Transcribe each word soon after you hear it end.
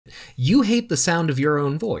You hate the sound of your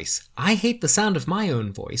own voice. I hate the sound of my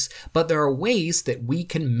own voice, but there are ways that we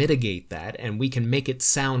can mitigate that and we can make it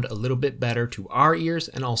sound a little bit better to our ears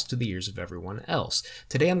and also to the ears of everyone else.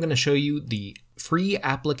 Today I'm going to show you the free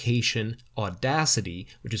application Audacity,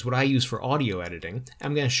 which is what I use for audio editing.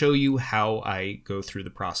 I'm going to show you how I go through the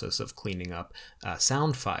process of cleaning up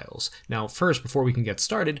sound files. Now first, before we can get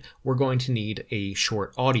started, we're going to need a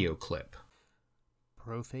short audio clip.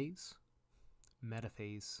 Prophase,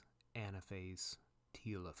 metaphase, anaphase,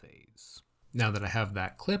 telophase. Now that I have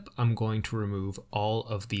that clip, I'm going to remove all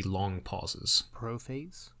of the long pauses.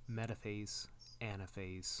 Prophase, metaphase,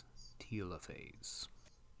 anaphase, telophase.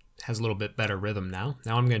 It has a little bit better rhythm now.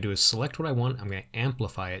 Now what I'm going to do is select what I want. I'm going to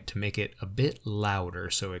amplify it to make it a bit louder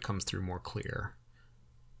so it comes through more clear.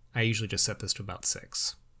 I usually just set this to about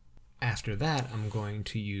 6. After that, I'm going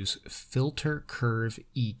to use Filter Curve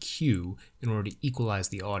EQ in order to equalize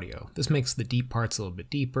the audio. This makes the deep parts a little bit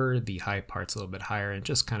deeper, the high parts a little bit higher, and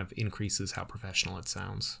just kind of increases how professional it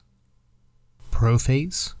sounds.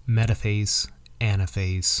 Prophase, metaphase,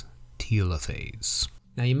 anaphase, telophase.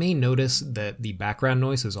 Now you may notice that the background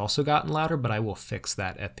noise has also gotten louder, but I will fix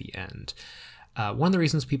that at the end. One of the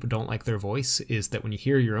reasons people don't like their voice is that when you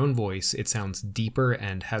hear your own voice, it sounds deeper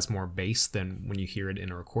and has more bass than when you hear it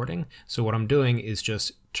in a recording. So what I'm doing is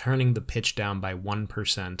just turning the pitch down by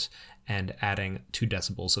 1% and adding 2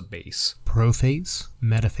 decibels of bass. Prophase,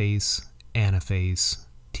 metaphase, anaphase,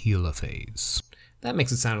 telophase. That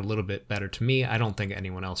makes it sound a little bit better to me. I don't think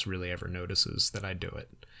anyone else really ever notices that I do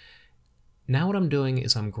it. Now what I'm doing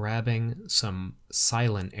is I'm grabbing some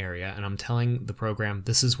silent area and I'm telling the program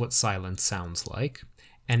this is what silence sounds like,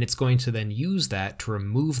 and it's going to then use that to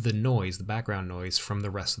remove the noise, the background noise, from the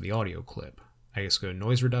rest of the audio clip. I just go to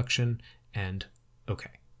noise reduction and OK.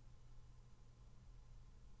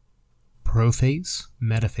 Prophase,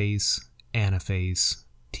 metaphase, anaphase,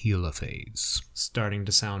 telophase. Starting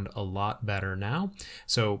to sound a lot better now.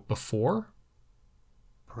 So before,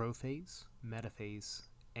 prophase, metaphase,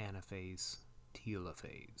 anaphase,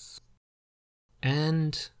 telophase.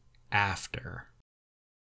 And after.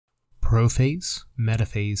 Prophase,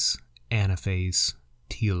 metaphase, anaphase,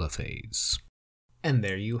 telophase. And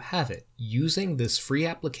there you have it. Using this free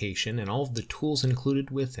application and all of the tools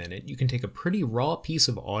included within it, you can take a pretty raw piece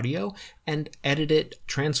of audio and edit it,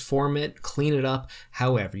 transform it, clean it up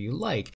however you like.